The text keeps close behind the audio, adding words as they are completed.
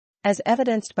As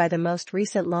evidenced by the most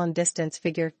recent long-distance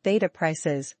figure, Theta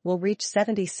prices will reach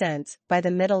 70 cents by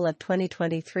the middle of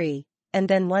 2023, and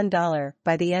then $1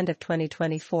 by the end of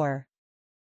 2024.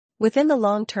 Within the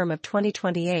long term of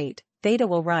 2028, Theta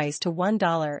will rise to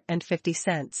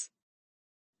 $1.50.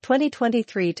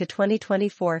 2023 to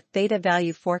 2024 Theta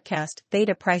value forecast.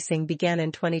 Theta pricing began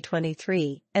in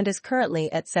 2023 and is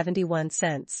currently at 71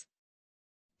 cents.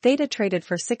 Theta traded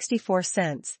for 64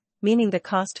 cents, meaning the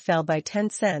cost fell by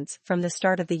 10 cents from the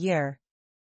start of the year.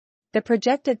 The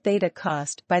projected Theta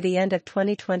cost by the end of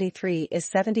 2023 is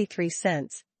 73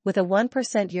 cents, with a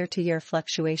 1% year-to-year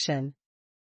fluctuation.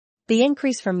 The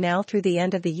increase from now through the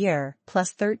end of the year,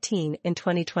 plus 13 in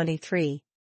 2023.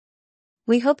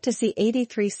 We hope to see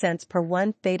 83 cents per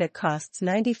 1 Theta costs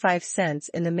 95 cents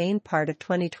in the main part of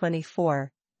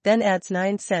 2024, then adds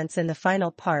 9 cents in the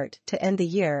final part to end the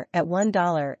year at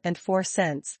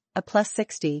 $1.04, a plus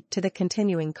 60 to the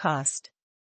continuing cost.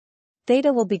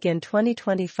 Theta will begin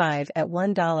 2025 at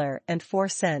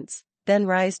 $1.04, then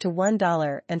rise to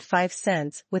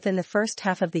 $1.05 within the first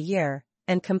half of the year,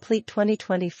 and complete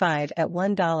 2025 at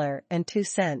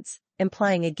 $1.02,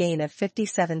 implying a gain of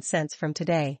 57 cents from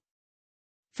today.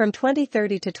 From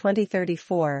 2030 to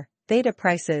 2034, Theta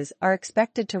prices are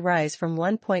expected to rise from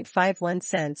 1.51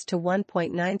 cents to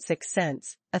 1.96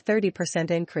 cents, a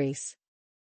 30% increase.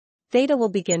 Theta will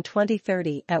begin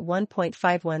 2030 at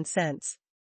 1.51 cents.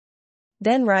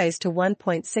 Then rise to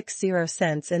 1.60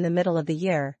 cents in the middle of the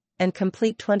year, and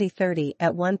complete 2030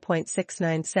 at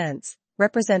 1.69 cents,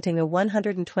 representing a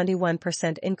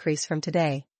 121% increase from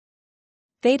today.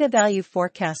 Theta value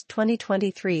forecast.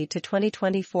 2023 to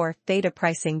 2024 Theta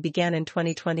pricing began in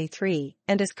 2023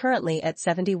 and is currently at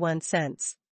 71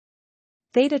 cents.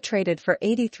 Theta traded for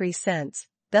 83 cents,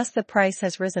 thus the price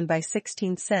has risen by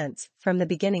 16 cents from the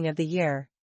beginning of the year.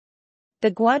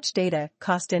 The Gwaj data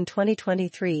cost in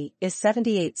 2023 is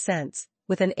 78 cents,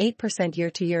 with an 8%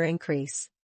 year-to-year increase.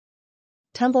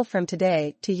 Tumble from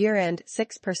today to year-end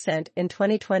 6% in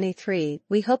 2023.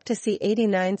 We hope to see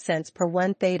 89 cents per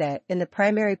 1 Theta in the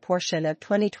primary portion of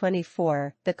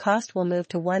 2024. The cost will move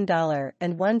to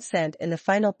 $1.01 in the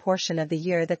final portion of the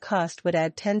year. The cost would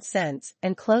add 10 cents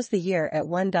and close the year at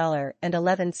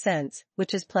 $1.11,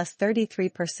 which is plus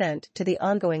 33% to the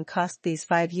ongoing cost. These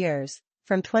 5 years,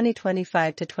 from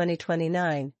 2025 to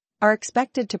 2029, are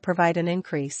expected to provide an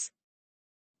increase.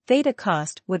 Theta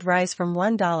cost would rise from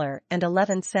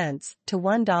 $1.11 to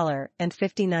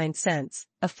 $1.59,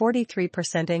 a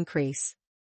 43% increase.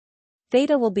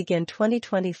 Theta will begin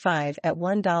 2025 at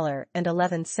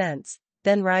 $1.11,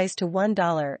 then rise to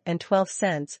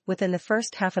 $1.12 within the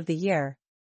first half of the year,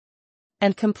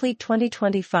 and complete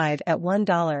 2025 at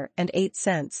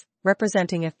 $1.08,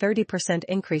 representing a 30%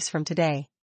 increase from today.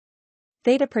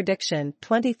 Theta prediction.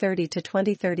 2030 to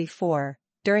 2034.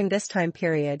 During this time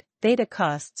period, Theta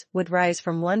costs would rise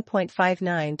from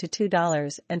 $1.59 to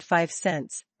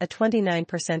 $2.05, a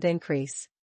 29% increase.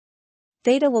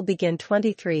 Theta will begin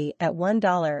 2023 at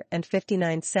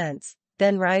 $1.59,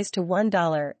 then rise to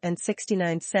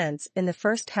 $1.69 in the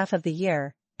first half of the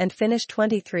year, and finish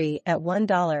 2023 at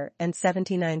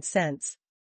 $1.79.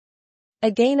 A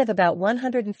gain of about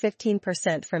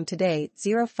 115% from today.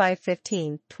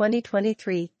 0515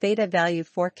 2023 Theta value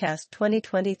forecast.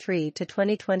 2023 to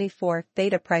 2024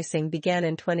 Theta pricing began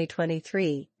in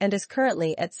 2023 and is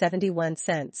currently at 71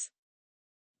 cents.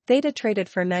 Theta traded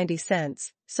for 90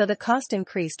 cents, so the cost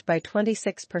increased by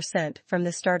 26% from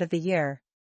the start of the year.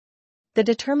 The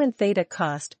determined Theta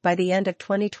cost by the end of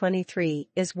 2023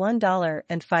 is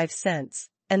 $1.05,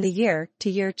 and the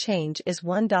year-to-year change is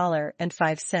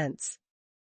 $1.05.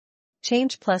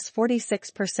 Change plus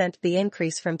 46%. The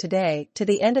increase from today to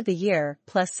the end of the year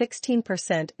plus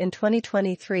 16% in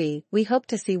 2023. We hope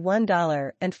to see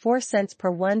 $1.04 per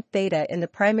 1 Theta in the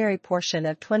primary portion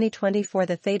of 2024.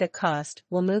 The Theta cost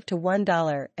will move to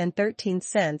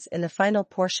 $1.13 in the final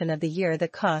portion of the year. The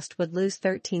cost would lose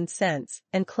 13 cents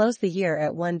and close the year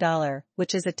at $1,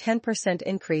 which is a 10%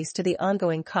 increase to the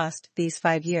ongoing cost. These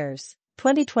 5 years,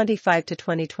 2025 to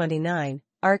 2029,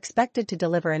 are expected to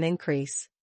deliver an increase.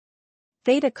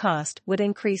 Theta cost would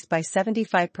increase by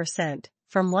 75%,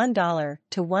 from $1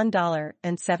 to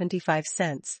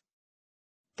 $1.75.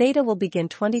 Theta will begin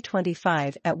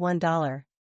 2025 at $1.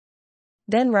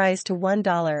 Then rise to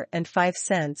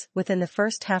 $1.05 within the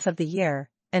first half of the year,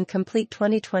 and complete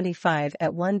 2025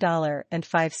 at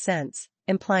 $1.05,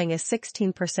 implying a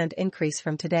 16% increase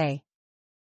from today.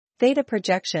 Theta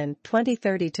projection.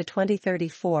 2030 to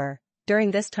 2034.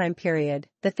 During this time period,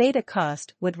 the Theta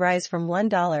cost would rise from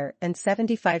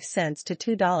 $1.75 to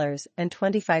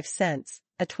 $2.25,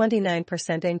 a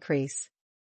 29% increase.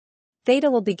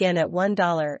 Theta will begin at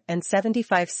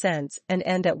 $1.75 and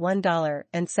end at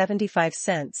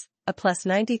 $1.75, a plus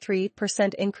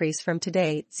 93% increase from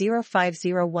today,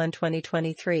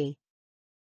 05/01/2023.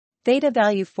 Theta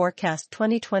Value Forecast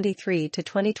 2023 to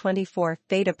 2024.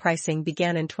 Theta pricing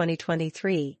began in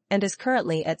 2023 and is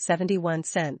currently at 71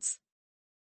 cents.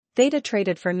 Theta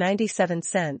traded for 97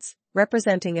 cents,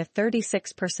 representing a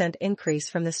 36% increase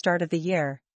from the start of the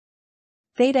year.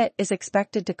 Theta is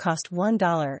expected to cost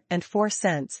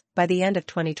 $1.04 by the end of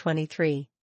 2023.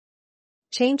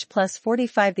 Change plus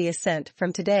 45. The ascent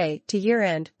from today to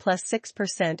year-end plus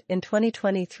 6% in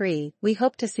 2023. We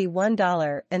hope to see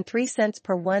 $1.03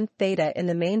 per 1 Theta in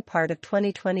the main part of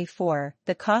 2024.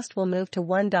 The cost will move to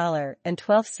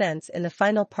 $1.12 in the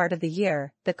final part of the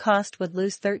year. The cost would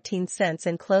lose 13 cents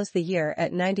and close the year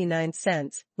at 99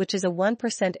 cents, which is a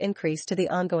 1% increase to the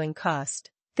ongoing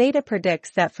cost. Theta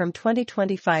predicts that from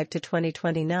 2025 to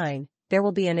 2029, there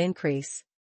will be an increase.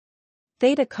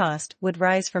 Theta cost would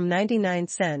rise from 99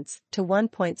 cents to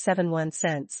 1.71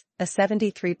 cents, a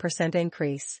 73%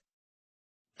 increase.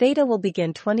 Theta will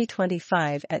begin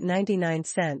 2025 at 99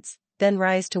 cents, then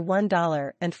rise to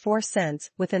 $1.04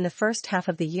 within the first half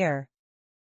of the year,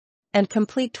 and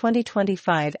complete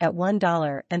 2025 at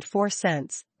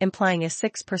 $1.04, implying a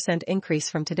 6%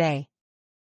 increase from today.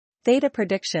 Theta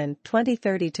prediction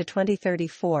 2030 to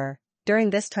 2034.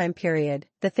 During this time period,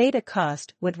 the Theta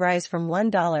cost would rise from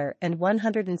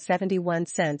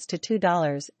 $1.171 to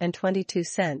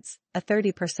 $2.22, a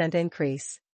 30%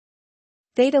 increase.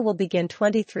 Theta will begin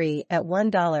 2023 at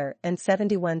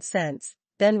 $1.71,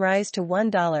 then rise to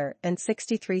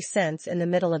 $1.63 in the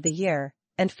middle of the year,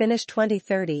 and finish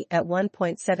 2030 at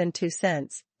 1.72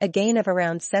 cents, a gain of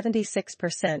around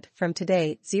 76% from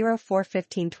today,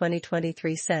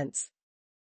 04/15/2023 cents.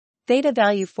 Theta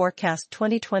Value Forecast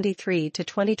 2023 to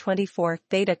 2024.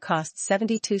 Theta costs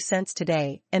 72 cents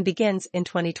today and begins in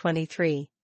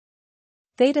 2023.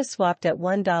 Theta swapped at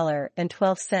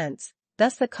 $1.12,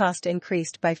 thus the cost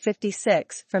increased by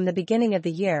 56 from the beginning of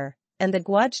the year, and the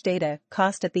Gwaj data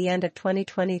cost at the end of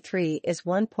 2023 is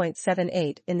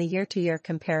 1.78 in the year-to-year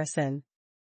comparison.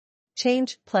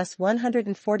 Change plus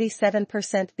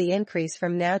 147%. The increase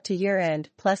from now to year-end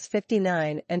plus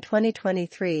 59 and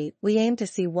 2023. We aim to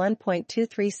see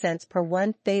 1.23 cents per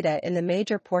 1 Theta in the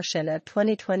major portion of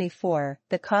 2024.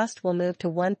 The cost will move to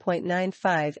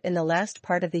 1.95 in the last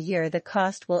part of the year. The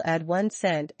cost will add 1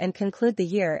 cent and conclude the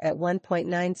year at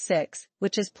 1.96,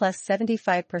 which is plus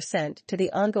 75% to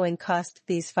the ongoing cost.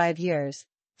 These 5 years,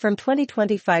 from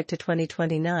 2025 to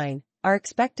 2029, are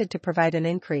expected to provide an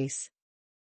increase.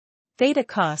 Theta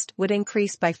cost would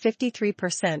increase by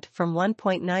 53% from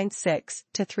 $1.96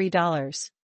 to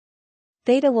 $3.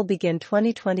 Theta will begin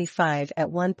 2025 at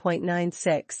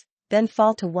 1.96, then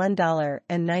fall to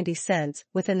 $1.90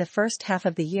 within the first half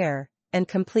of the year, and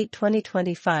complete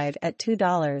 2025 at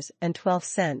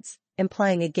 $2.12,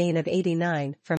 implying a gain of 89 from